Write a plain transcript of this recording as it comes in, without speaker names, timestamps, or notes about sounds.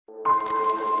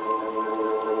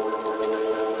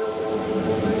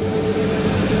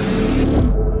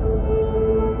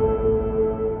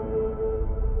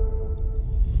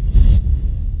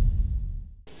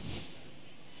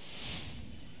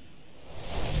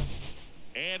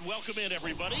welcome in,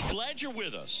 everybody. Glad you're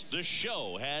with us. The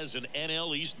show has an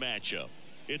NL East matchup.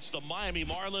 It's the Miami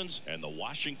Marlins and the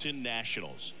Washington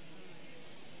Nationals.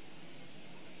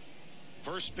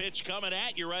 First pitch coming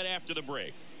at you right after the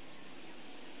break.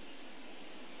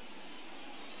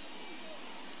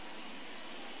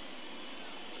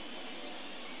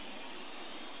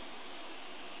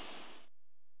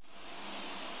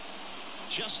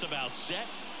 Just about set.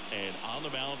 And on the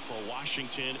mound for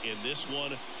Washington in this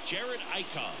one, Jerad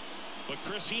Eickhoff. But,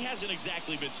 Chris, he hasn't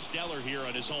exactly been stellar here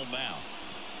on his home mound.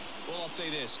 Well, I'll say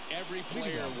this. Every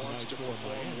player wants to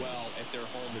perform well at their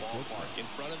home ballpark, in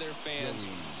front of their fans,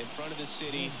 in front of the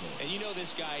city. And you know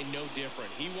this guy no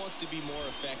different. He wants to be more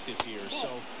effective here. So,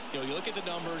 you look at the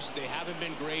numbers. They haven't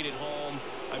been great at home.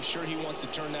 I'm sure he wants to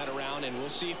turn that around, and we'll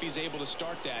see if he's able to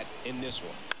start that in this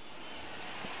one.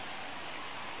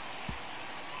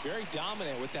 Very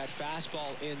dominant with that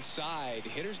fastball inside.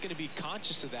 Hitter's going to be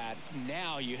conscious of that.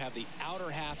 Now you have the outer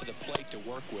half of the plate to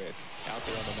work with out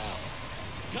there on the mound.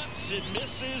 Cuts and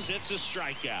misses. It's a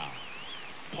strikeout.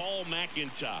 Paul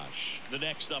McIntosh, the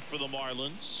next up for the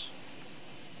Marlins.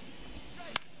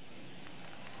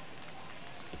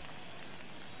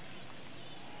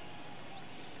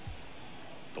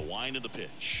 The wind of the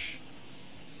pitch.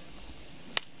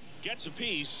 Gets a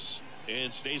piece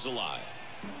and stays alive.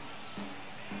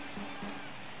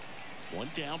 One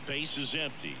down, base is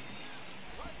empty.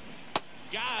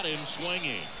 Got him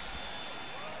swinging.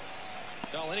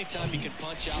 Well, anytime you can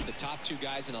punch out the top two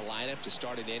guys in a lineup to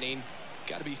start an inning,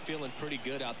 got to be feeling pretty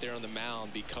good out there on the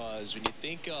mound, because when you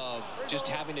think of just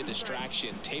having a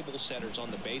distraction, table setters on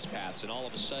the base paths, and all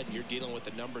of a sudden you're dealing with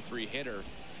the #3 hitter.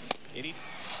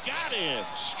 Got him.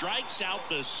 Strikes out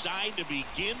the side to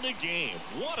begin the game.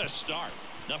 What a start.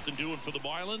 Nothing doing for the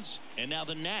Marlins, and now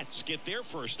the Nats get their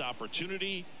first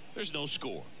opportunity. There's no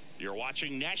score. You're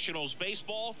watching Nationals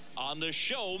baseball on the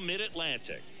show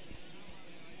Mid-Atlantic.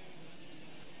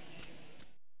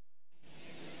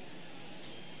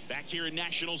 Back here in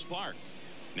Nationals Park.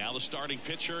 Now the starting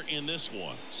pitcher in this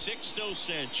one, Sixto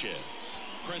Sanchez.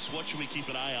 Chris, what should we keep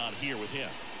an eye on here with him?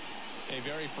 A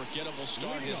very forgettable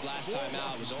start his last time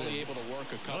out. Was only able to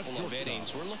work a couple of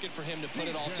innings. We're looking for him to put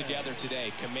it all together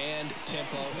today. Command,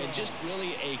 tempo, and just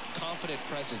really a confident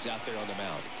presence out there on the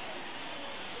mound.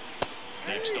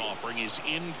 Next offering is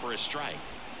in for a strike.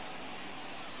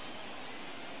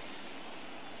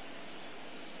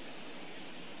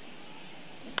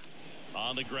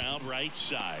 On the ground, right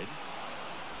side.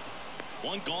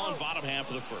 One gone, bottom half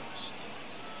of the first.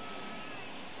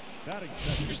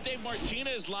 Here's Dave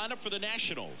Martinez lineup for the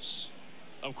Nationals.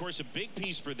 Of course, a big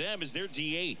piece for them is their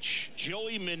DH,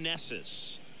 Joey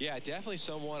Meneses. Yeah, definitely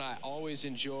someone I always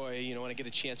enjoy, when I get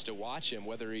a chance to watch him,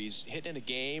 whether he's hitting a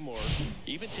game or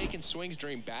even taking swings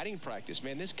during batting practice.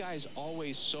 Man, this guy's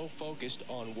always so focused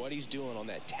on what he's doing on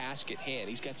that task at hand.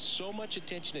 He's got so much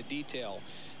attention to detail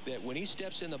that when he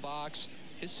steps in the box,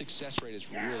 his success rate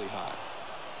is really high.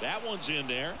 That one's in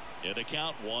there, and the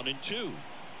count 1-2.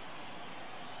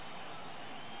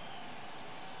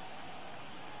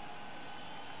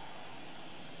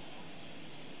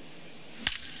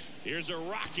 Here's a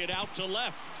rocket out to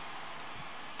left.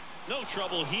 No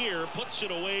trouble here. Puts it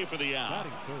away for the out.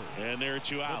 And there are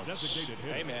 2 outs.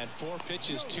 Hey, man, 4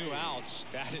 pitches, 2 outs.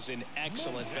 That is an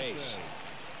excellent base.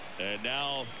 And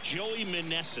now Joey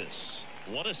Meneses.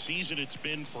 What a season it's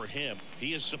been for him.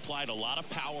 He has supplied a lot of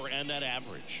power and that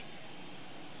average.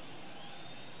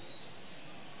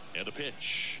 And a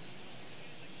pitch.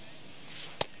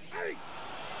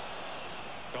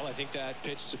 Well, I think that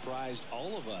pitch surprised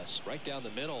all of us. Right down the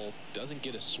middle, doesn't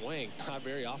get a swing. Not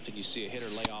very often you see a hitter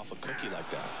lay off a cookie like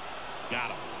that.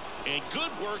 Got him. And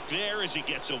good work there as he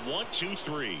gets a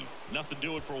 1-2-3. Nothing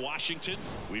doing for Washington.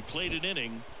 We played an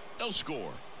inning. No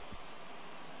score.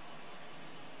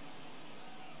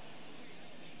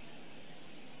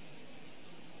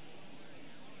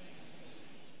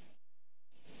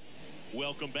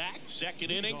 Welcome back.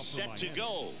 Second inning set to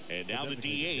go. And now the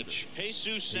DH,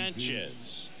 Sixto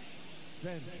Sanchez.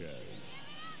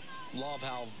 Love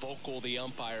how vocal the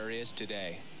umpire is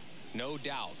today. No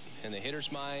doubt in the hitter's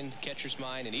mind, catcher's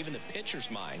mind, and even the pitcher's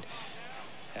mind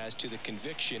as to the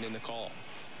conviction in the call.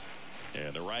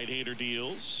 And the right-hander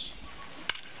deals.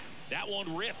 That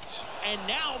one ripped. And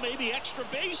now maybe extra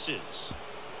bases.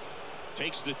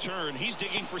 Takes the turn. He's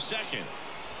digging for second.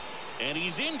 And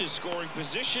he's into scoring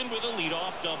position with a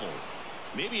leadoff double.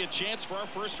 Maybe a chance for our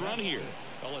first run here.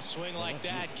 Well, a swing like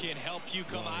that can help you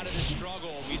come out of the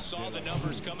struggle. We saw the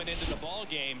numbers coming into the ball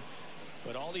game,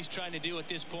 but all he's trying to do at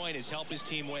this point is help his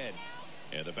team win.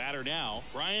 And the batter now,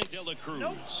 Brian De La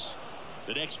Cruz.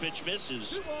 The next pitch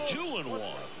misses. 2-1.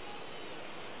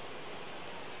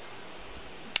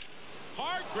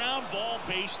 Ground ball,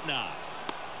 base 9.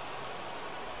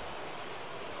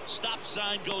 Stop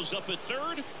sign goes up at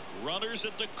third. Runners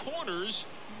at the corners.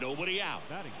 Nobody out.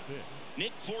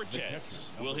 Nick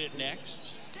Fortes will hit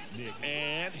next.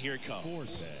 And here it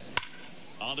comes.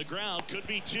 On the ground, could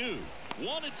be 2.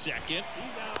 1 at second.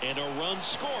 And a run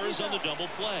scores on the double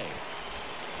play.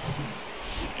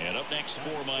 And up next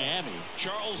for Miami,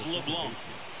 Charles LeBlanc.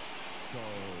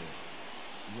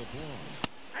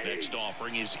 Next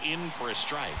offering is in for a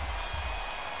strike.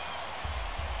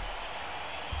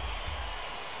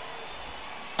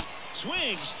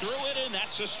 Swings through it, and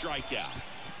that's a strikeout.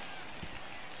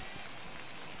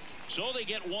 So they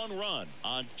get 1 run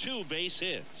on 2 base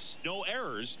hits. No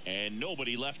errors and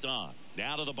nobody left on.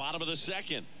 Now to the bottom of the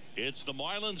second. It's the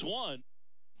Marlins 1.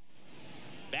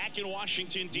 Back in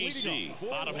Washington, D.C.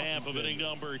 Bottom half of inning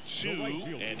number 2.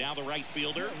 And now the right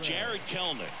fielder, Jerad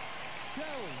Eickhoff.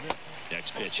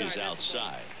 Next pitch is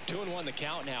outside. 2-1 the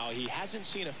count now. He hasn't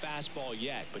seen a fastball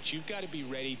yet, but you've got to be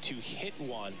ready to hit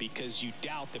one because you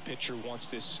doubt the pitcher wants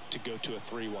this to go to a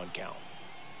 3-1 count.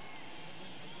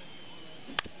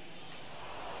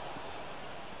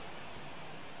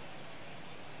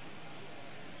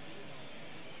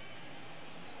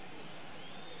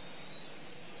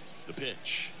 The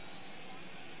pitch.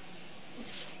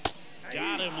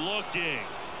 Got him looking.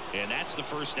 And that's the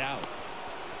first out.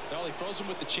 Well, he froze him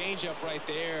with the changeup right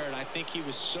there, and I think he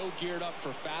was so geared up for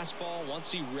fastball. Once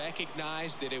he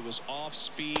recognized that it was off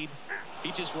speed,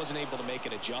 he just wasn't able to make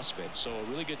an adjustment. So a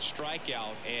really good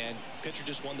strikeout, and pitcher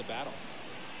just won the battle.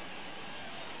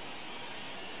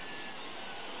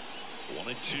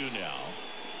 1-2 now.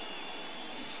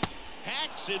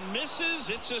 Hacks and misses.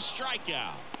 It's a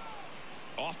strikeout.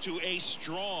 Off to a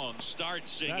strong start,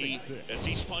 Siggy, as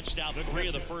he's punched out 3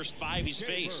 of the first 5 he's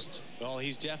faced. Well,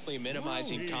 he's definitely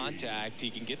minimizing contact. He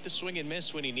can get the swing and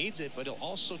miss when he needs it, but he'll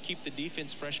also keep the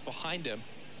defense fresh behind him,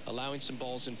 allowing some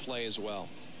balls in play as well.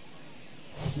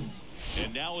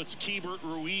 And now it's Keibert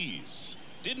Ruiz.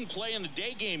 Didn't play in the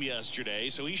day game yesterday,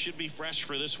 so he should be fresh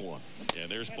for this one.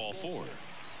 And there's ball 4.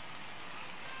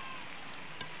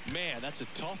 Man, that's a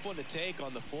tough one to take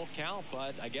on the full count,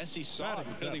 but I guess he saw it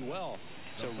really well.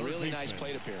 It's a really nice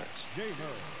plate appearance.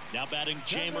 Now batting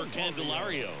Jeimer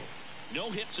Candelario. No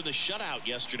hits in the shutout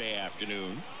yesterday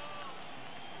afternoon.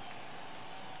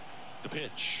 The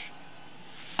pitch.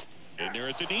 And they're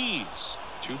at the knees.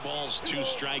 2 balls, 2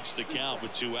 strikes to count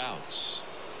with 2 outs.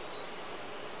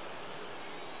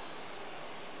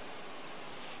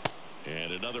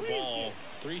 And another ball.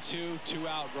 3-2, 2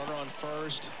 out, runner on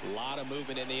first. A lot of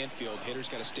movement in the infield. Hitter's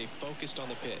got to stay focused on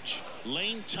the pitch.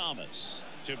 Lane Thomas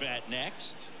to bat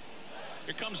next.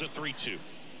 Here comes a 3-2.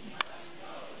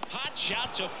 Hot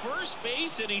shot to first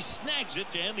base, and he snags it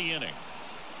to end the inning.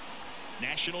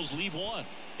 Nationals leave 1,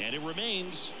 and it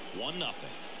remains 1-0.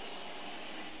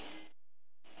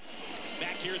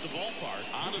 Back here at the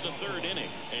ballpark, on to the 3rd inning.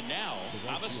 And now,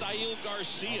 Avisail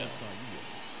Garcia.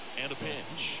 And a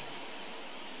pitch.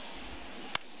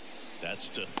 That's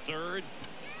to 3rd.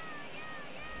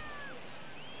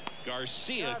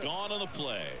 Garcia gone on the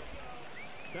play.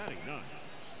 Batting 9,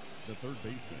 the 3rd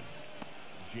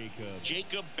baseman,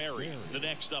 Jacob Berry, the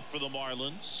next up for the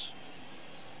Marlins.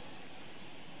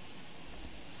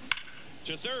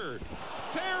 To 3rd.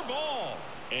 Fair ball.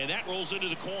 And that rolls into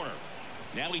the corner.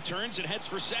 Now he turns and heads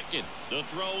for 2nd. The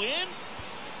throw in.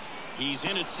 He's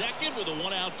in at 2nd with a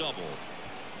 1-out double.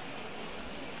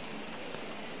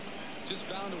 Just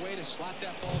found a way to slap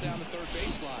that ball down the 3rd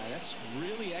baseline. That's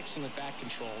really excellent back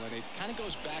control, and it kind of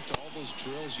goes back to all those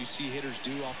drills you see hitters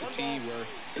do off the tee where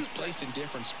it's placed in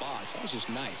different spots. That was just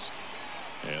nice.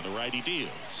 And the righty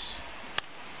deals.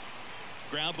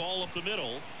 Ground ball up the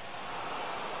middle.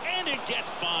 And it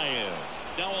gets by him.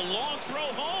 Now a long throw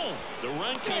home. The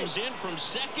run comes in from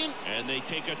 2nd, and they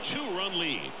take a 2-run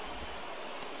lead.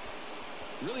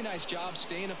 Really nice job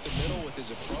staying up the middle with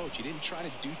his approach. He didn't try to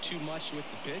do too much with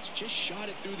the pitch, just shot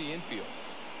it through the infield.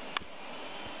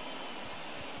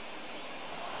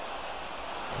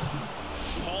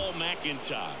 Paul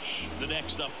McIntosh, the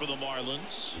next up for the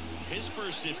Marlins. His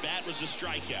first at bat was a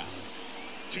strikeout.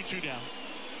 2-2 down.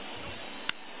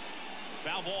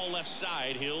 Foul ball left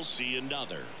side. He'll see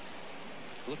another.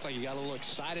 Looked like you got a little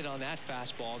excited on that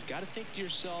fastball. Got to think to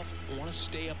yourself, I want to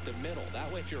stay up the middle.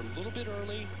 That way, if you're a little bit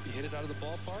early, you hit it out of the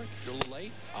ballpark. If you're a little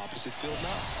late, opposite field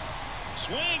now.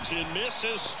 Swings and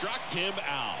misses, struck him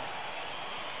out.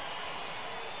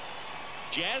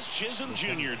 Jazz Chisholm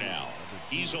Jr. now.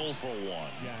 He's 0 for 1.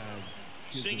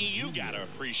 Singy, you got to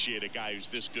appreciate a guy who's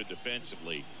this good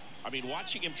defensively. I mean,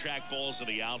 watching him track balls in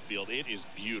the outfield, it is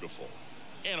beautiful.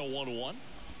 And a 1-1.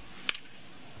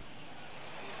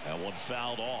 That one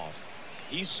fouled off.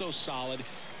 He's so solid,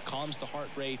 calms the heart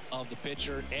rate of the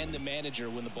pitcher and the manager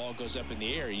when the ball goes up in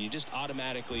the air. You just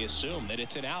automatically assume that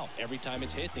it's an out every time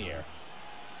it's hit in the air.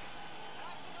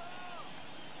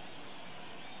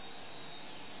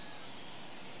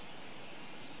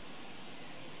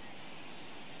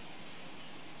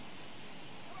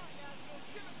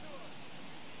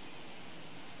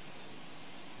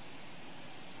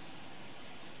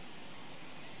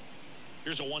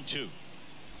 Here's a 1-2.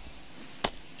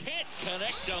 Can't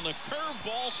connect on the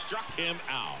curveball, struck him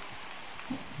out.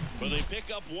 But they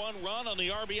pick up 1 run on the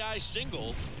RBI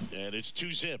single, and it's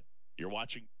 2-zip. You're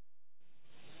watching.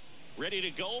 Ready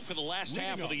to go for the last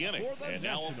half of the inning. And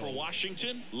now up for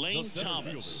Washington, Lane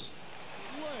Thomas.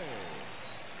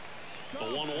 The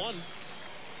 1-1.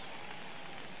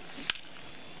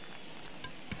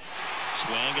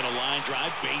 Swing and a line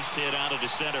drive, base hit out of the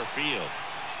center field.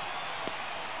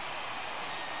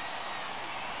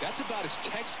 That's about as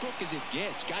textbook as it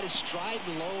gets. Got his stride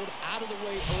and load out of the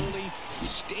way early,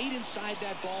 stayed inside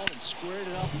that ball and squared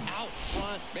it up out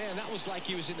front. Man, that was like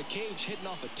he was in the cage hitting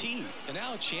off a tee. And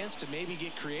now a chance to maybe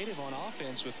get creative on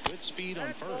offense with good speed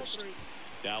on first.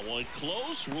 That one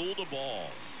close, ruled a ball.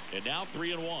 And now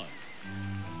 3-1.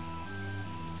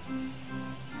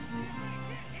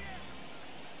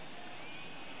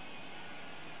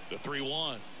 The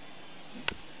 3-1.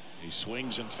 He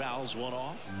swings and fouls one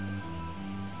off.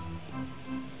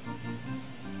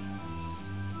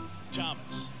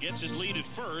 Thomas gets his lead at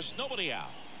first. Nobody out.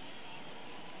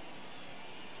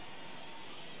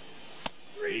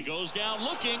 He goes down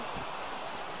looking.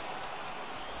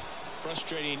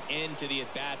 Frustrating end to the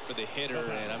at-bat for the hitter,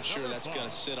 and I'm sure that's going to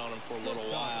sit on him for a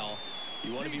little while.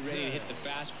 You want to be ready to hit the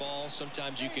fastball.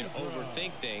 Sometimes you can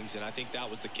overthink things, and I think that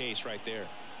was the case right there.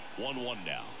 1-1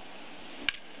 now.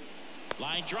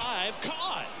 Line drive,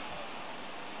 caught.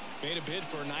 Made a bid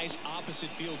for a nice opposite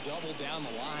field double down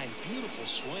the line. Beautiful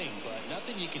swing, but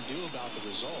nothing you can do about the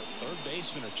result. Third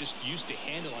basemen are just used to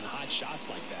handling hot shots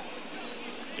like that.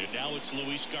 And now it's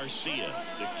Luis Garcia.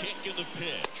 The kick and the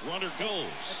pitch. Runner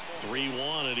goes.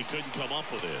 3-1, and he couldn't come up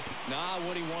with it. Not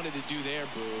what he wanted to do there,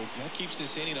 Boog. That keeps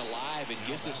this inning alive and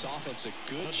gives this offense a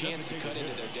good chance to cut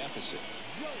into their deficit.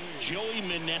 Joey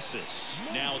Meneses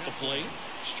now at the plate.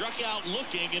 Struck out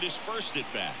looking at his first at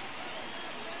bat.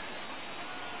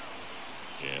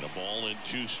 And a ball and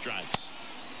 2 strikes.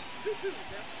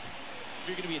 If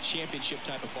you're going to be a championship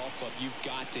type of ball club, you've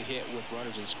got to hit with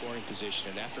runners in scoring position.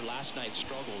 And after last night's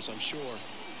struggles, I'm sure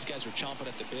these guys are chomping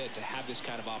at the bit to have this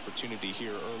kind of opportunity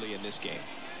here early in this game.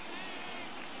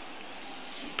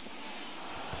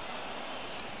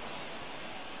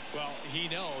 Well, he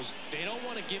knows they don't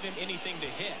want to give him anything to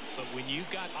hit, but when you've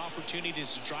got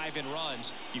opportunities to drive in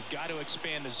runs, you've got to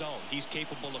expand the zone. He's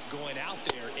capable of going out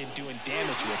there and doing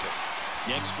damage with it.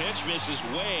 Next pitch misses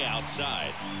way outside,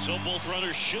 so both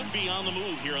runners should be on the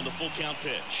move here on the full count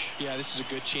pitch. Yeah, this is a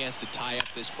good chance to tie up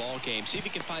this ball game. See if he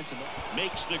can find some.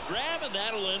 Makes the grab, and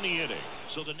that'll end the inning.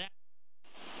 So the next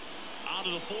out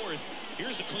of the 4th.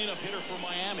 Here's the cleanup hitter for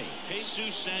Miami,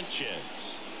 Sixto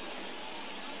Sanchez.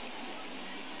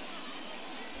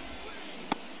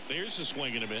 There's the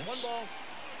swing and a miss. 1 ball,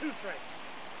 2 strikes.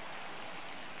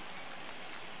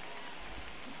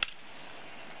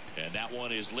 And that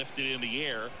one is lifted in the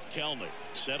air. Kelnick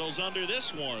settles under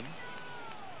this one.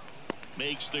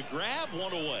 Makes the grab,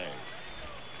 1 away.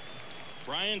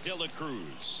 Brian De La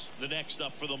Cruz, the next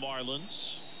up for the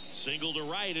Marlins. Single to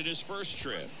right at his first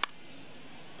trip.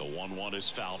 The 1-1 is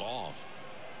fouled off.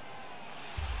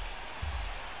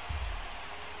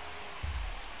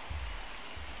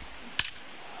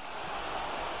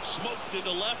 Smoked to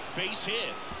the left, base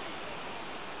hit.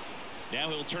 Now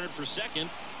he'll turn for second.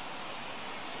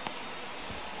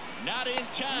 Not in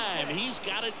time. He's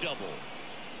got a double.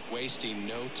 Wasting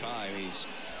no time. He's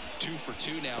 2 for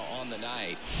 2 now on the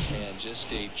night, and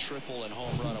just a triple and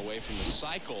home run away from the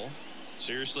cycle.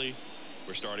 Seriously,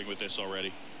 we're starting with this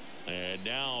already. And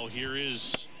now here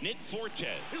is Nick Fortes.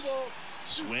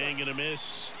 Swing and a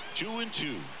miss.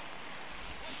 2-2.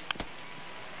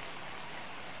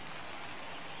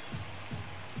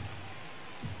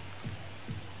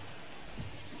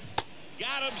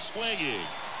 Got him swinging.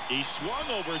 He swung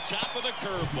over top of the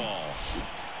curveball.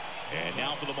 And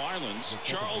now for the Marlins,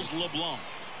 Charles LeBlanc.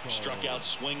 Struck out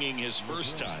swinging his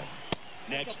first time.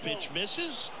 Next pitch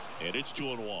misses, and it's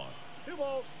 2-1. 2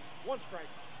 balls, 1 strike.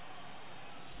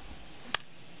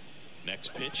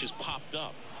 Next pitch is popped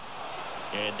up.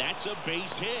 And that's a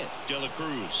base hit. De La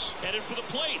Cruz headed for the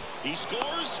plate. He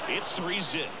scores. It's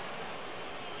 3-zip.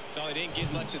 No, he didn't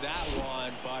get much of that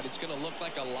one, but it's going to look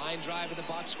like a line drive in the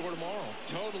box score tomorrow.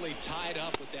 Totally tied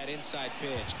up with that inside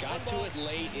pitch. Got to it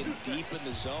late and deep in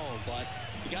the zone, but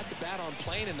he got the bat on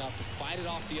plane enough to fight it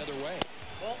off the other way.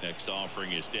 Next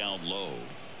offering is down low.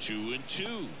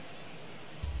 2-2.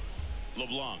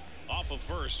 LeBlanc off of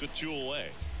first with 2 away.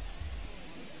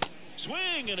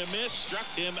 Swing and a miss, struck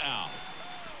him out.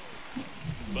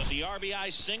 But the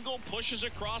RBI single pushes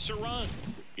across a run.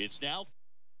 It's now.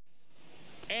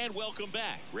 And welcome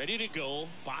back. Ready to go.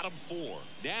 Bottom 4.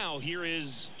 Now here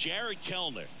is Jarred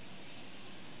Kelenic.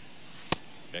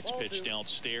 Next pitch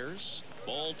downstairs.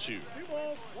 Ball 2. 2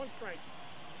 balls, 1 strike.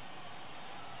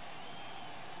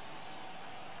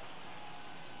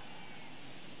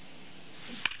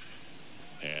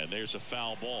 And there's a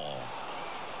foul ball.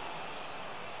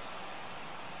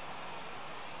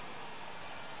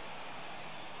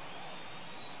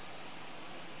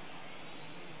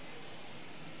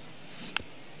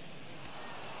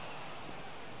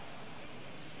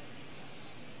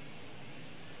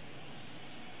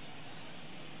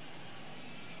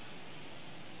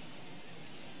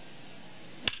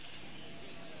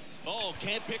 Oh,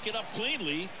 can't pick it up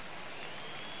cleanly.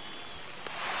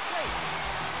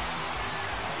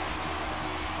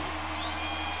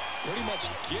 Pretty much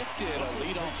gifted a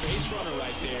leadoff base runner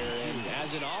right there. And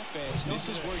as an offense, this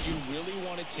is where you really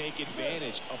want to take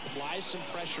advantage. Apply some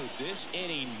pressure this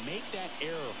inning. Make that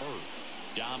error hurt.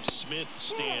 Dom Smith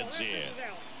stands in.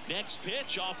 Next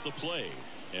pitch off the plate.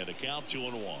 And a count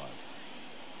 2-1.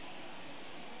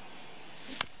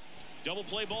 Double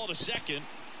play ball to second.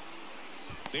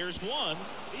 There's 1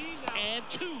 and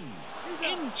 2.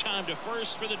 In time to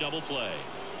first for the double play.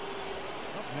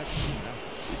 Up next,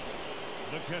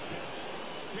 the catcher,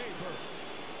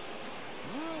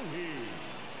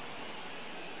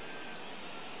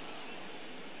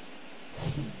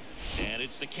 and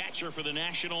it's the catcher for the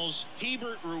Nationals,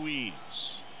 Rebirth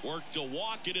Ruiz. Worked a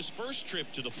walk in his first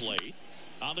trip to the plate.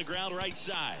 On the ground right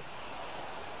side.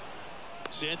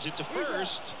 Sends it to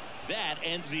first. That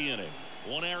ends the inning.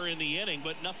 1 error in the inning,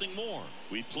 but nothing more.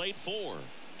 We played 4.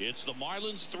 It's the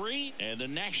Marlins 3 and the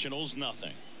Nationals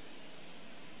nothing.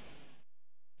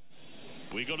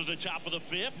 We go to the top of the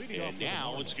 5th, and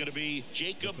now it's going to be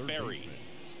Jacob Berry.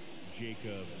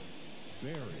 Jacob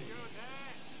Berry.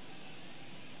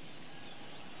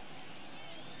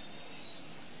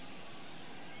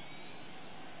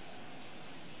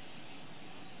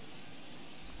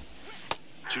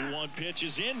 Two 2-1 pitch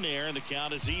is in there, and the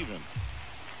count is even.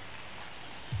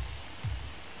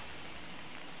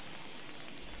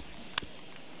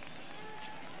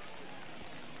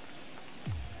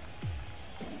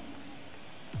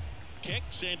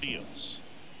 Kicks and deals.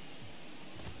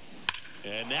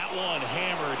 And that one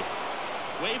hammered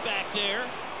way back there.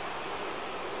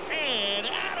 And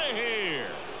out of here.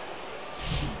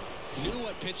 Knew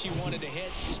what pitch he wanted to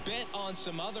hit. Spent on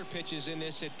some other pitches in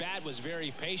this at bat. Was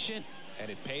very patient, and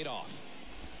it paid off.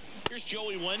 Here's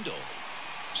Joey Wendell.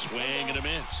 Swing and a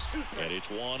miss. And it's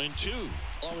 1-2.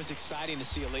 Always exciting to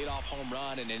see a leadoff home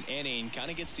run in an inning. Kind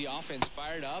of gets the offense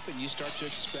fired up, and you start to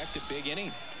expect a big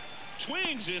inning.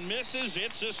 Swings and misses.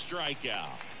 It's a strikeout.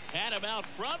 Had him out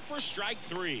front for strike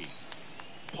 3.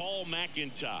 Paul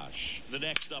McIntosh, the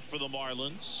next up for the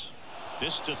Marlins.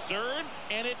 This to third,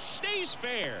 and it stays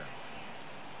fair.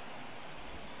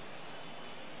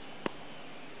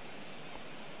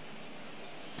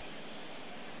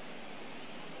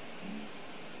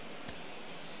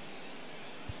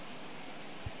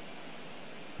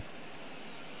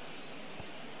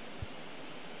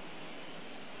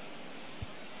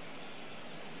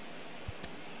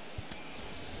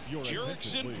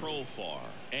 Jurickson Profar,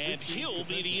 and he'll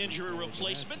be the injury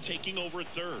replacement, taking over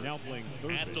third. Now playing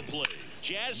third at the plate,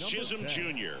 Jazz Chisholm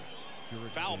 10. Jr.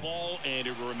 Foul ball, and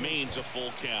it remains a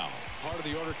full count. Part of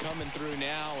the order coming through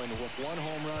now, and with 1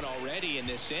 home run already in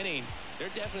this inning,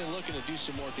 they're definitely looking to do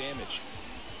some more damage.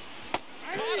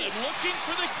 Caught him looking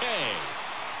for the K.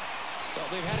 Well,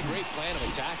 they've had a great plan of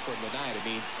attack for him tonight. I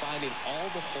mean, finding all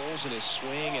the holes in his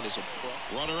swing and his approach.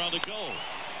 Runner on the go.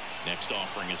 Next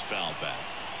offering is foul back.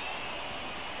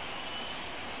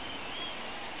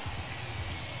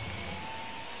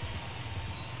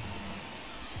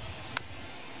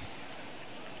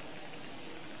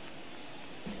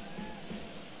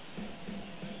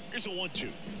 Here's a 1-2.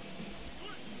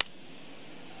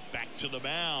 Back to the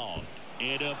mound.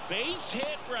 And a base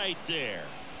hit right there.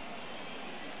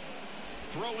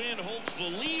 Throw in holds the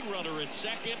lead runner at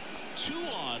second. 2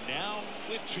 on now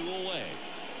with 2 away.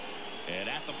 And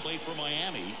at the plate for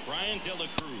Miami, Brian De La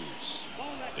Cruz.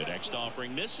 The next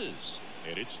offering misses.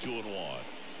 And it's 2-1.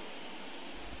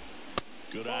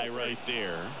 Good eye right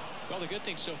there. Well, the good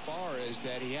thing so far is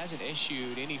that he hasn't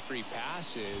issued any free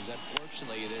passes.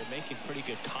 Unfortunately, they're making pretty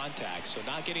good contact. So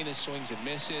not getting the swings and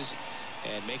misses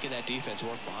and making that defense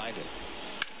work behind it.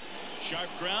 Sharp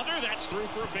grounder. That's through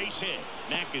for a base hit.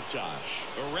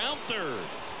 McIntosh around third.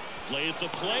 Play at the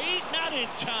plate. Not in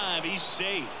time. He's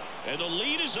safe. And the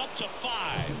lead is up to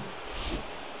 5.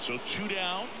 So 2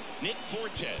 down. Nick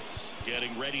Fortes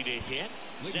getting ready to hit.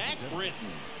 Zach Britton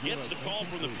gets the call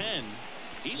from the pen.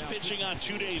 He's pitching on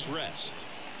 2 days rest.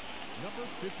 Number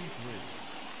 53,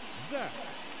 Zach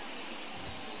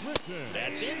Britton.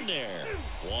 That's in there.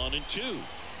 1 and 2. 1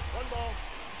 ball,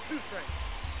 2 strikes.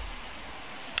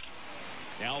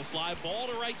 Now a fly ball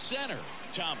to right center.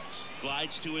 Thomas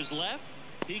glides to his left.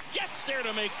 He gets there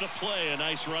to make the play. A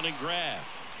nice running grab.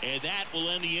 And that will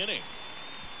end the inning.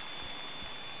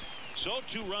 So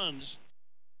 2 runs.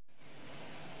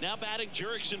 Now batting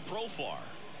Jurickson Profar,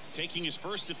 taking his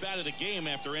first at bat of the game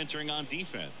after entering on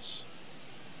defense.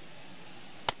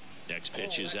 Next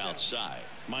pitch is outside.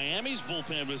 Miami's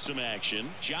bullpen with some action.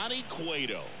 Johnny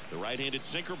Cueto, the right-handed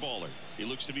sinker baller. He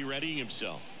looks to be readying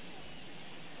himself.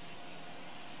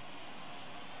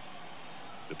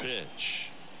 The pitch.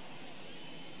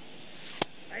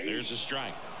 There's a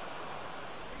strike.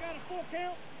 You got a full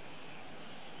count.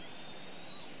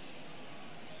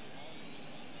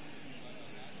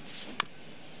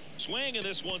 Swing, and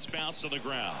this one's bounced on the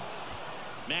ground.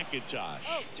 McIntosh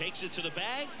takes it to the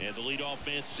bag, and the leadoff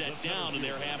man set down in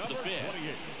their half of the 5th.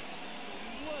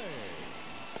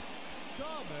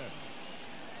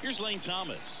 Here's Lane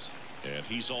Thomas, and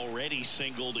he's already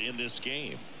singled in this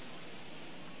game.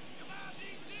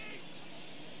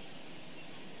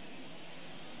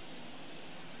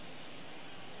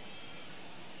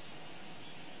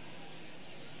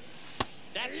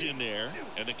 That's in there,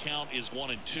 and the count is 1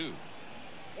 and 2.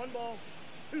 1 ball,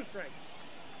 2 strikes.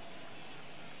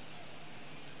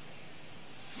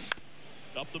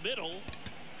 Up the middle.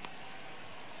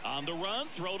 On the run,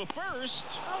 throw to first.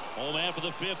 Home after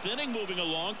the 5th inning, moving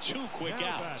along. 2 quick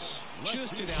outs.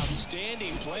 Just an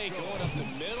outstanding play going up the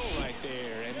middle right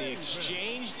there. And the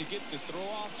exchange to get the throw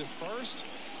off to first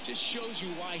just shows you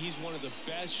why he's one of the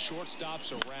best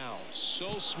shortstops around.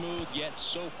 So smooth, yet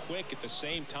so quick at the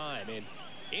same time. And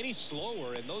any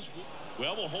slower, and those...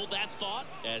 Well, we'll hold that thought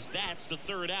as that's the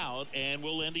 3rd out, and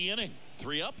we'll end the inning.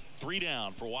 3 up, 3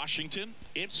 down for Washington.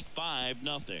 It's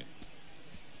 5-0.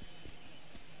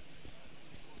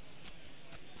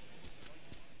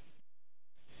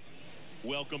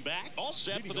 Welcome back. All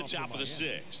set for the top of the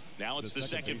 6th. Now it's the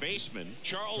second baseman,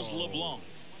 Charles LeBlanc.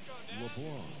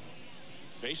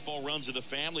 Baseball runs in the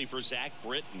family for Zach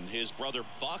Britton. His brother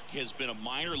Buck has been a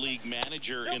minor league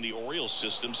manager in the Orioles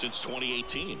system since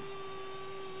 2018.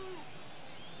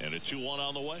 And a 2-1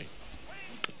 on the way.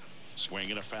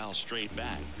 Swinging a foul straight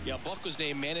back. Yeah, Buck was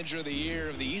named Manager of the Year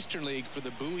of the Eastern League for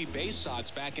the Bowie Bay Sox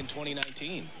back in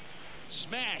 2019.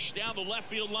 Smash down the left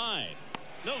field line.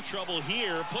 No trouble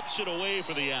here. Puts it away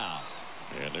for the out.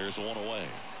 And there's 1 away.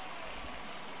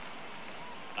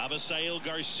 Avisail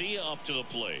Garcia up to the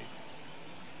plate.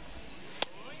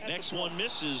 Next one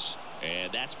misses,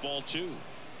 and that's ball 2.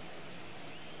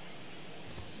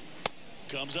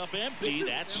 Comes up empty.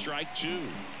 That's strike 2.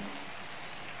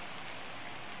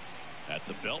 At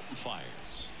the belt and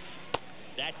fires.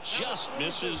 That just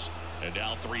misses, and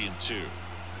now 3 and 2.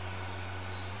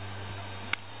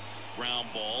 Ground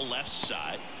ball left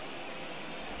side.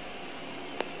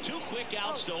 2 quick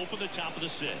outs to open the top of the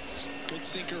 6th. Good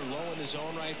sinker low in the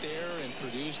zone right there and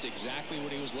produced exactly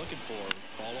what he was looking for.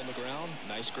 Ball on the ground.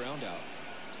 Nice ground out.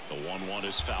 The 1-1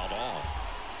 is fouled off.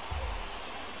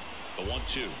 The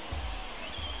 1-2.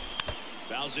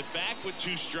 Fouls it back with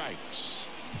 2 strikes.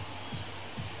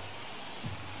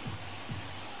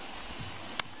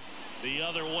 The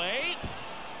other way.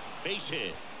 Base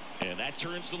hit. And that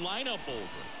turns the lineup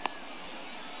over.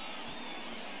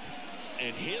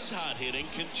 And his hot hitting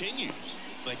continues.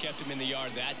 They kept him in the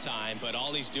yard that time, but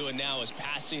all he's doing now is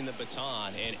passing the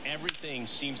baton, and everything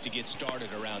seems to get started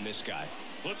around this guy.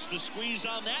 Puts the squeeze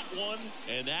on that one,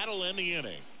 and that'll end the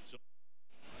inning. So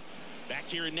back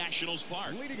here in Nationals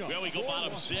Park. Well, we go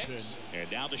bottom 6,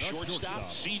 and now the shortstop,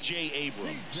 C.J.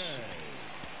 Abrams.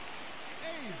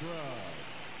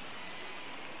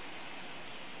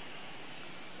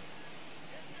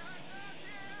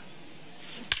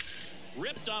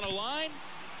 Ripped on a line.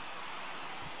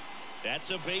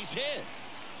 That's a base hit.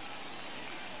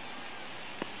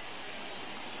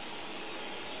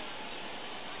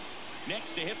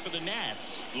 Next to hit for the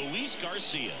Nats, Luis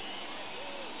Garcia.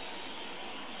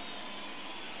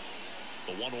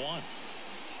 The 1-1.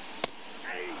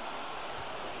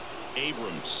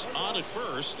 Abrams on at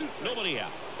first, nobody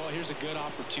out. Well, here's a good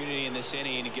opportunity in this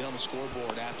inning to get on the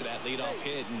scoreboard after that leadoff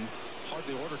hit, and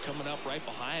hardly order coming up right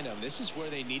behind them. This is where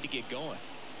they need to get going.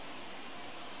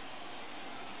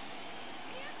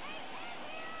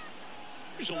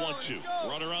 Here's a 1-2.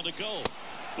 Runner on the go.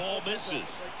 Ball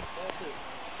misses.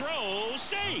 Throw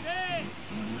safe.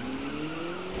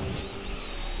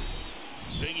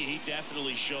 Singy, he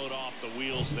definitely showed off the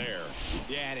wheels there.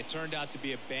 Yeah, and it turned out to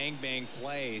be a bang-bang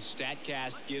play.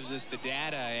 StatCast gives us the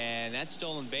data, and that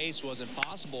stolen base wasn't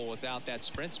possible without that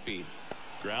sprint speed.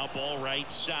 Ground ball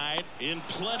right side in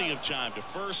plenty of time to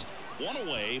first. One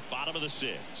away, bottom of the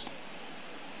sixth.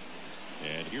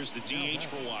 And here's the DH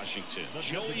for Washington,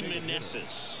 Joey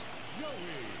Meneses. Joey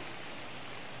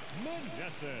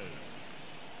Meneses.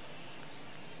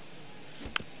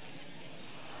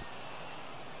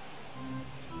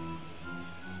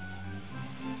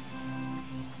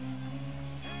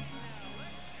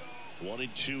 One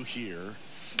and two here.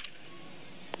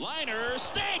 Liner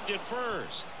snagged at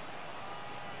first.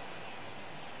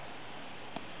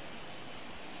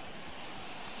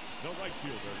 The right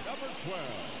fielder, number 12.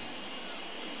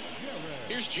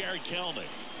 Here's Jared Kelnick.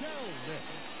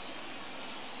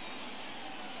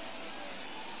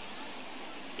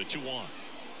 The 2-1.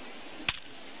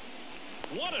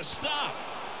 What a stop.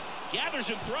 Gathers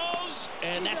and throws,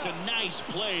 and that's a nice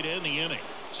play to end the inning.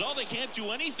 So they can't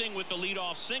do anything with the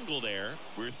leadoff single there.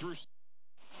 We're through.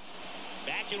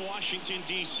 Back in Washington,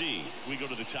 D.C. We go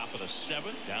to the top of the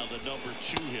seventh. Down the number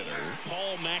 2 hitter,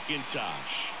 Paul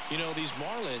McIntosh. You know, these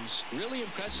Marlins really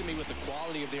impressing me with the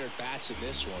quality of their at-bats in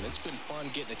this one. It's been fun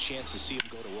getting a chance to see them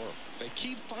go to work. They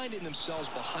keep finding themselves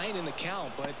behind in the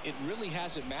count, but it really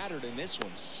hasn't mattered in this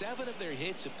one. 7 of their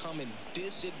hits have come in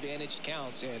disadvantaged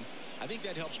counts, and I think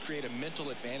that helps create a mental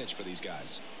advantage for these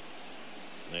guys.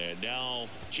 And now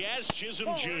Jazz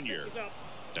Chisholm Jr.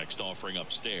 Next offering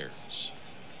upstairs.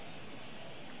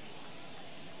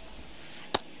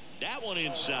 That one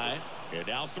inside. And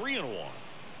now 3-1.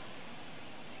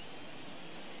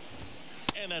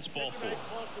 And that's ball 4.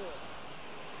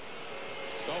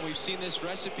 Well, we've seen this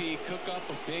recipe cook up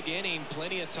a big inning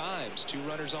plenty of times. 2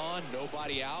 runners on,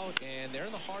 nobody out, and they're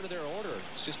in the heart of their order.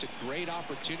 It's just a great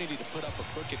opportunity to put up a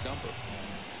crooked number.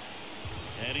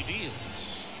 And he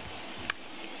deals.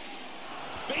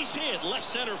 Base hit, left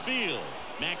center field.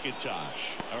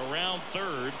 McIntosh around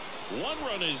third. 1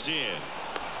 run is in.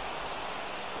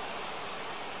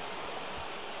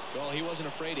 Well, he wasn't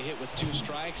afraid to hit with 2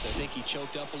 strikes. I think he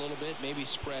choked up a little bit, maybe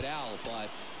spread out, but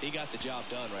he got the job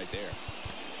done right there.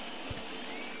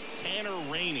 Tanner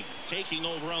Rainey taking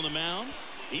over on the mound.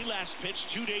 He last pitched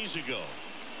 2 days ago.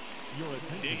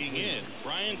 Digging in,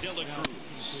 Brian De La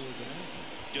Cruz.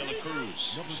 De La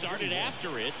Cruz started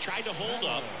after it, tried to hold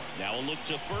up. Now a look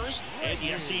to first, and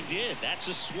yes, he did. That's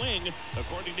a swing,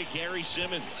 according to Gary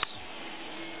Simmons.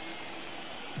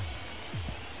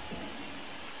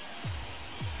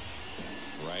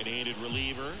 Right-handed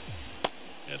reliever.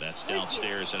 Yeah, that's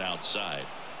downstairs and outside.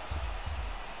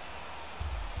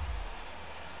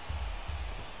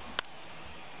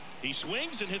 He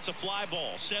swings and hits a fly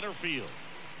ball, center field.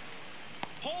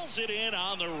 Pulls it in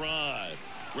on the run.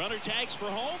 Runner tags for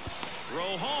home.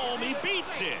 Throw home. He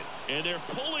beats it. And they're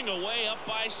pulling away up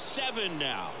by 7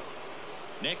 now.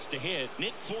 Next to hit,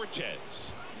 Nick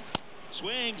Fortes.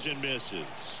 Swings and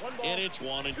misses. And it's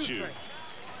 1-2.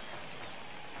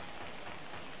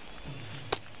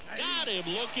 Got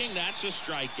him looking. That's a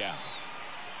strikeout.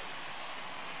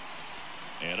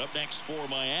 And up next for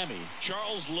Miami,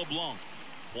 Charles LeBlanc.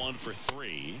 1 for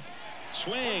 3.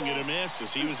 Swing and a miss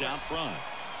as he was out front.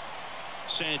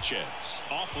 Sanchez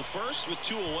off of first with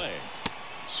 2 away.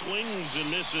 Swings and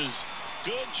misses.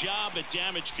 Good job at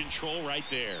damage control right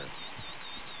there.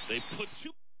 They put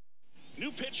 2.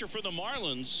 New pitcher for the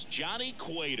Marlins, Johnny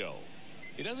Cueto.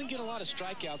 He doesn't get a lot of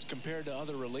strikeouts compared to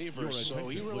other relievers, so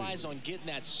he relies on getting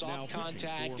that soft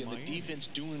contact and the defense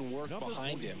doing work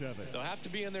behind him. They'll have to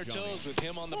be on their toes with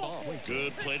him on the bump.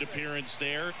 Good plate appearance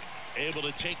there. Able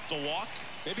to take the walk.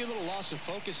 Maybe a little loss of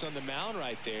focus on the mound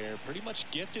right there. Pretty much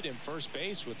gifted him first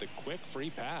base with a quick free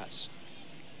pass.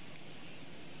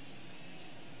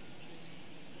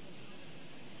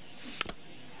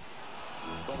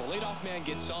 Well, the leadoff man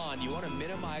gets on. You want to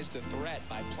minimize the threat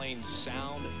by playing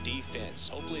sound defense.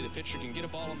 Hopefully the pitcher can get a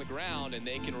ball on the ground and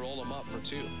they can roll him up for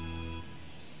 2.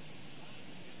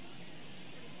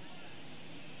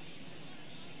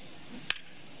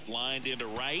 Lined into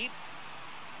right.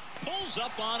 Pulls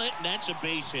up on it, and that's a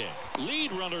base hit.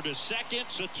 Lead runner to second,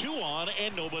 so 2 on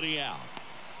and nobody out.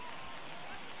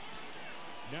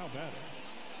 Now batting,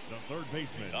 The third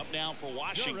baseman. Up now for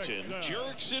Washington,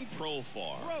 Jurickson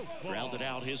Profar. Grounded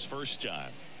out his first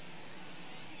time.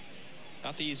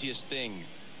 Not the easiest thing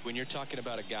when you're talking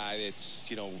about a guy that's,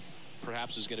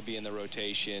 perhaps is going to be in the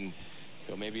rotation,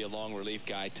 maybe a long relief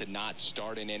guy, to not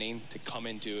start an inning, to come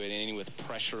into an inning with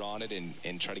pressure on it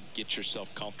and try to get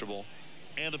yourself comfortable.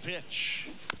 And the pitch.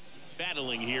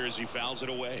 Battling here as he fouls it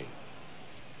away.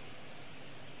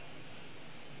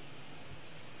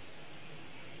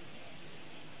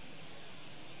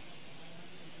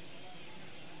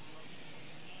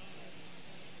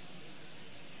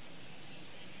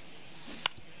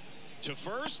 To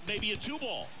first, maybe a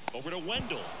 2-ball. Over to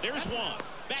Wendell. There's one.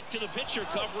 Back to the pitcher,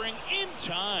 covering in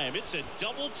time. It's a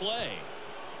double play.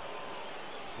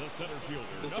 The center fielder.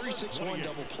 The 3-6-1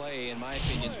 double play, in my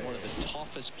opinion, is one of the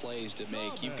toughest plays to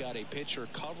make. You've got a pitcher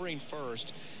covering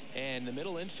first and the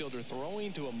middle infielder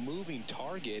throwing to a moving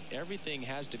target. Everything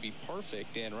has to be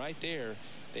perfect, and right there,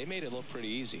 they made it look pretty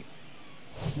easy.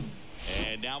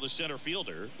 And now the center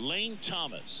fielder, Lane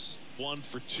Thomas. 1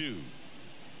 for 2.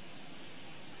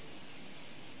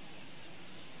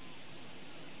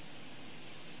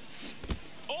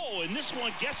 Oh, and this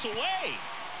one gets away.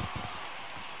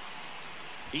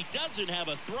 He doesn't have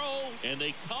a throw, and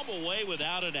they come away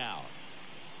without an out.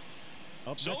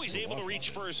 So he's able to reach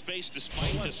first base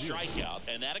despite the strikeout,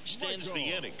 and that extends the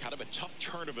inning. Kind of a tough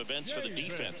turn of events for the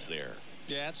defense there.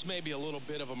 Yeah, it's maybe a little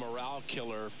bit of a morale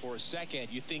killer. For a second,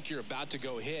 you think you're about to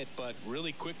go hit, but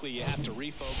really quickly you have to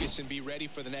refocus and be ready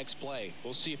for the next play.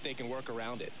 We'll see if they can work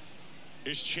around it.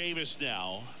 Here's Chavis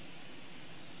now.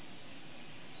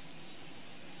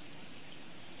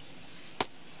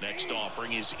 Next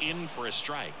offering is in for a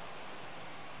strike.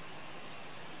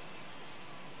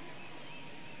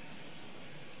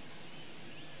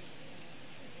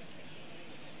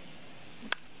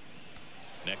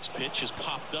 Next pitch is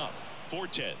popped up.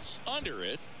 Fortes under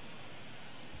it.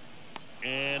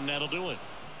 And that'll do it.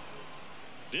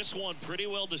 This one pretty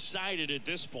well decided at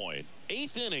this point.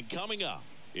 8th inning coming up.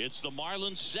 It's the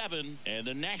Marlins 7 and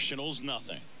the Nationals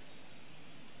nothing.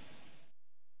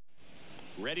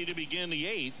 Ready to begin the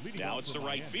 8th. Now it's the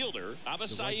right fielder,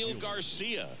 Avisail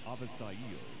Garcia. Avisail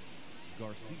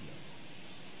Garcia.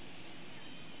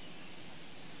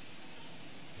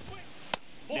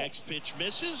 Next pitch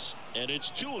misses, and it's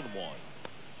 2-1.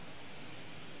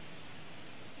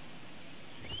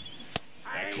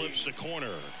 That clips the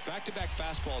corner. Back-to-back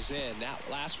fastballs in. That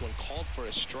last one called for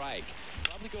a strike.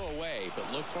 Probably go away,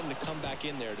 but look for him to come back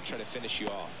in there to try to finish you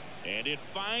off. And it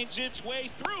finds its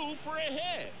way through for a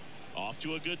hit. Off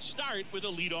to a good start with a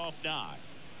leadoff knock.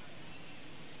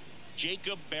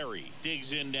 Jacob Berry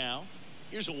digs in now.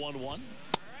 Here's a 1-1.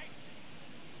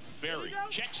 Berry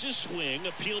checks his swing,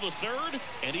 appeal to third,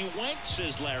 and he went,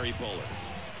 says Larry Bullard.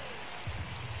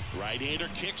 Right-hander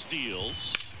kicks,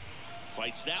 deals.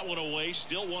 Fights that one away,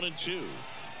 still 1-2.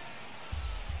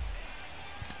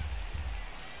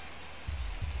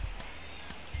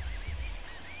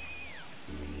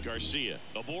 Garcia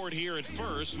aboard here at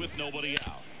first with nobody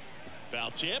out.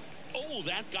 Foul tip. Oh,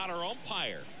 that got our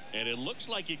umpire. And it looks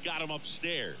like it got him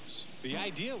upstairs. The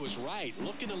idea was right.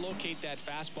 Looking to locate that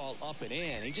fastball up and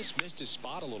in. He just missed his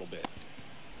spot a little bit.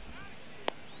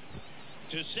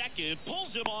 To second.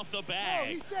 Pulls him off the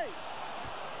bag.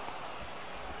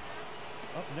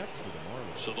 Up next to the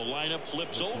Marlins. So the lineup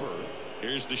flips over.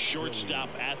 Here's the shortstop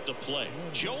at the plate.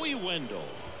 Joey Wendell.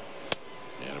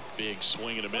 And a big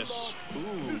swing and a miss.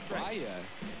 Ooh, Baya.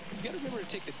 You got to remember to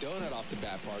take the donut off the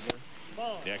bat, partner.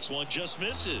 Next one just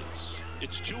misses.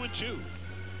 It's 2-2.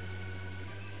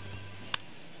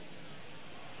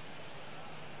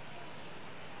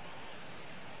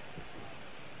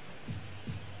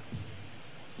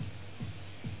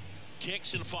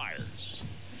 Kicks and fires.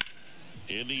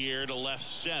 In the air to left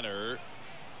center.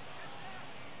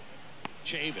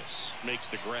 Chavis makes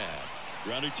the grab.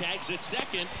 Runner tags at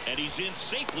second, and he's in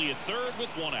safely at third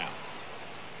with 1 out.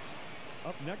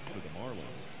 Up next for the Marlins.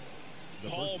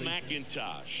 Paul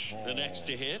McIntosh, the next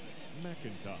to hit.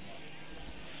 McIntosh.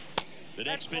 The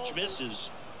next pitch misses,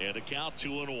 and a count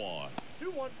 2-1.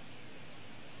 2-1.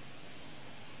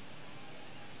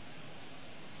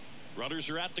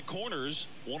 Runners are at the corners,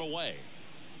 1 away.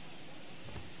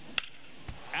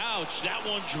 Ouch, that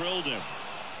one drilled him.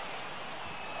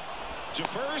 To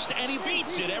first, and he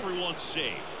beats it. Everyone's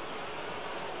safe.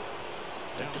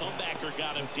 The comebacker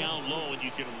got him down low, and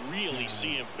you can really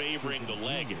see him favoring the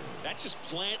leg. That's his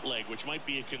plant leg, which might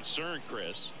be a concern,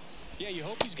 Chris. Yeah, you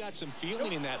hope he's got some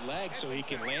feeling in that leg so he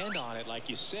can land on it, like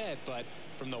you said. But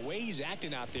from the way he's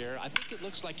acting out there, I think it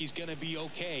looks like he's going to be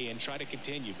okay and try to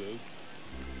continue, Boo.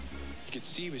 You could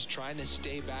see he was trying to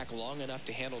stay back long enough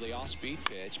to handle the off-speed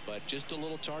pitch, but just a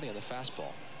little tardy on the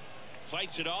fastball.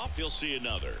 Fights it off. He'll see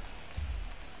another.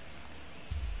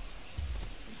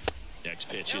 Next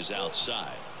pitch is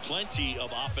outside. Plenty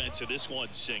of offense in this one,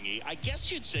 Singy. I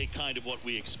guess you'd say kind of what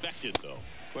we expected, though.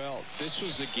 Well, this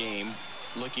was a game,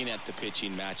 looking at the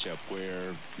pitching matchup,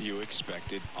 where you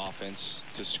expected offense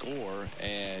to score,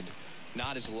 and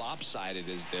not as lopsided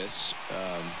as this.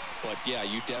 But yeah,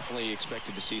 you definitely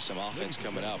expected to see some offense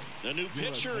coming up. The new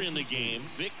pitcher in the game,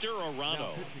 Victor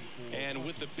Arano. And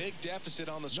with the big deficit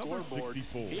on the scoreboard,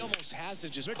 he almost has to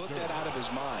just put that out of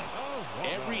his mind.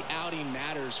 Every outing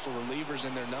matters for relievers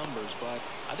and their numbers, but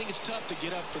I think it's tough to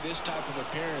get up for this type of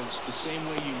appearance the same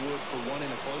way you would for one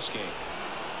in a close game.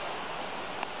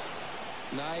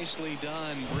 Nicely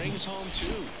done. Brings home 2.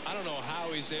 I don't know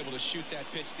how he's able to shoot that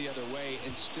pitch the other way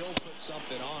and still put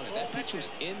something on it. That pitch was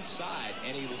inside,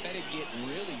 and he let it get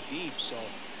really deep. So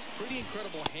pretty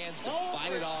incredible hands to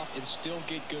fight it off and still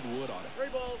get good wood on it. 3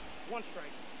 balls, 1 strike.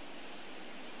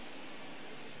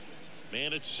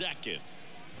 Man at second.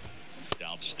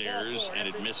 Downstairs, and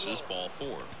it misses. Ball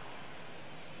 4.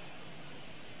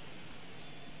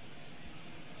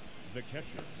 The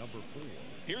catcher, number 4.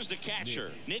 Here's the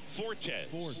catcher, Nick Fortes.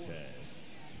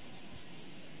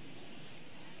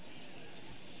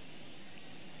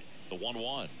 The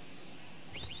 1-1.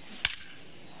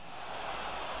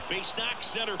 Base knock,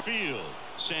 center field.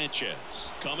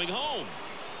 Sanchez coming home.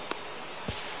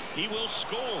 He will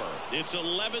score. It's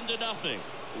 11-0.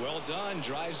 Well done.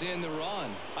 Drives in the run.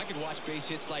 I could watch base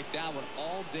hits like that one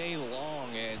all day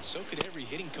long, and so could every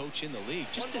hitting coach in the league.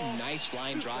 Just a nice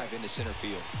line drive into center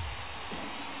field.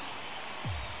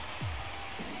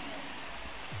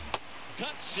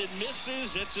 Cuts and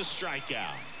misses. It's a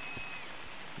strikeout.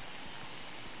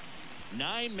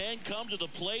 9 men come to the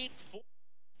plate.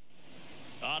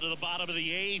 On to the bottom of the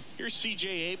 8th. Here's C.J.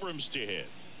 Abrams to hit.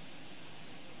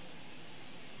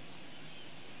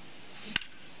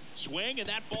 Swing, and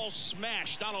that ball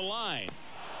smashed on a line.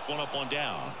 1 up, 1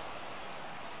 down.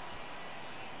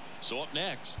 So up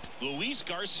next, Luis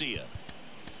Garcia.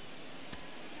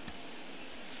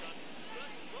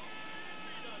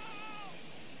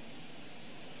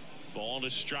 Ball to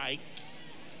strike.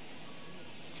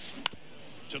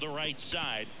 To the right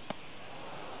side.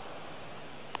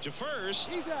 To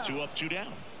first. 2 up, 2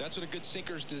 down. That's what a good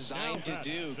sinker's designed to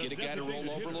do. Get a guy to roll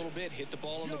over a little bit, hit the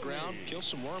ball on the ground, kill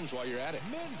some worms while you're at it.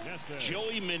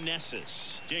 Joey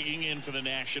Meneses digging in for the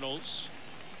Nationals.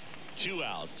 2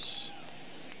 outs.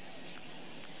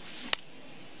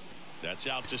 That's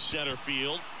out to center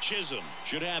field. Chisholm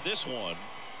should have this one.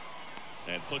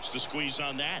 And puts the squeeze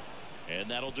on that. And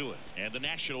that'll do it. And the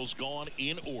Nationals gone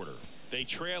in order. They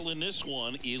trail in this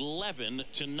one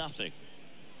 11-0.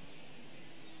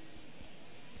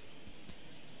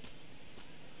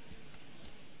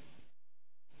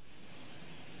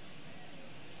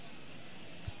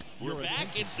 We're back.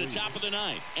 It's the top of the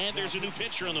 9th. And there's a new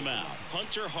pitcher on the mound.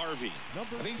 Hunter Harvey. I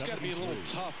think it's got to be a little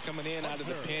tough coming in out of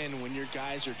the pen when your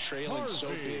guys are trailing so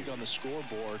big on the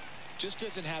scoreboard. Just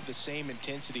doesn't have the same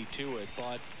intensity to it,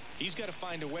 but he's got to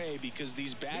find a way because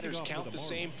these batters count the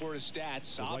same for his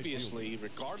stats, obviously,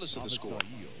 regardless of the score.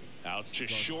 Out to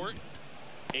short.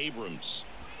 Abrams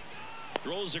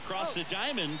throws across the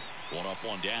diamond. 1 up,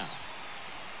 1 down.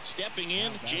 Stepping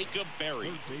in, Jacob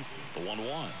Berry. The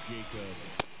 1-1.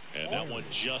 And that one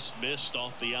just missed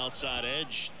off the outside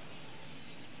edge.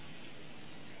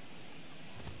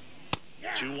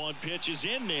 2-1 pitch is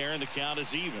in there, and the count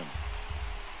is even.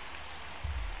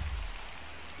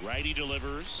 Righty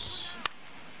delivers.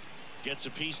 Gets a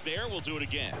piece there. We'll do it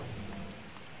again.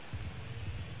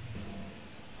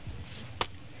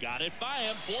 Got it by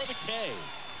him for the K.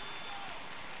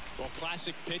 Well,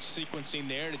 classic pitch sequencing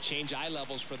there to change eye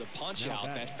levels for the punch out.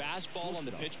 That fastball on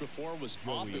the pitch before was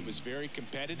up. It was very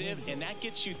competitive, and that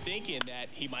gets you thinking that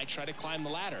he might try to climb the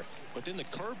ladder. But then the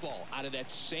curveball out of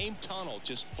that same tunnel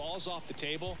just falls off the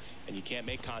table, and you can't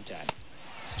make contact.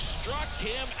 Struck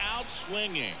him out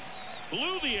swinging.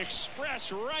 Blew the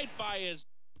express right by his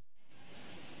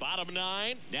bottom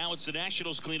 9. Now it's the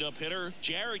Nationals cleanup hitter,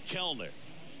 Jarred Kelenic.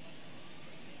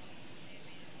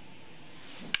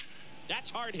 That's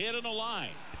hard hit on the line.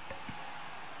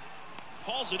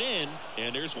 Hauls it in,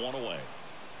 and there's 1 away.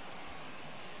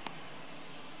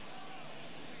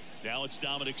 Now it's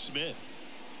Dominic Smith.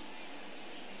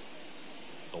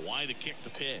 The Y to kick the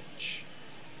pitch.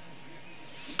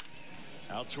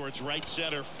 Out towards right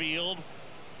center field.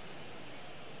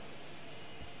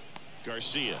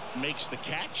 Garcia makes the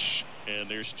catch, and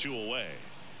there's 2 away.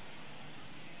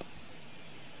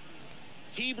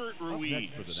 Hebert Ruiz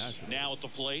for the Nationals. now at the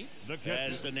plate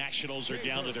as the Nationals are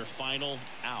down to their final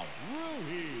out.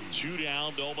 Ruiz. 2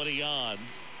 down, nobody on.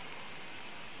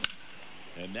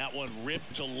 And that one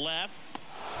ripped to left.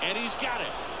 And he's got it.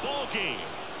 Ball game.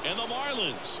 And the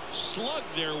Marlins slug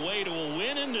their way to a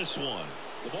win in this one.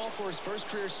 The ball for his first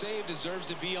career save deserves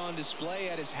to be on display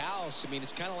at his house. I mean,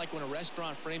 it's kind of like when a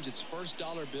restaurant frames its first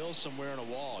dollar bill somewhere on a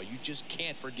wall. You just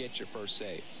can't forget your first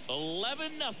save.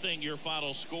 11-0 your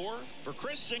final score. For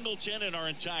Chris Singleton and our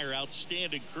entire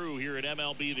outstanding crew here at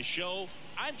MLB The Show,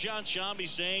 I'm John Shambi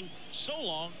saying so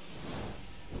long.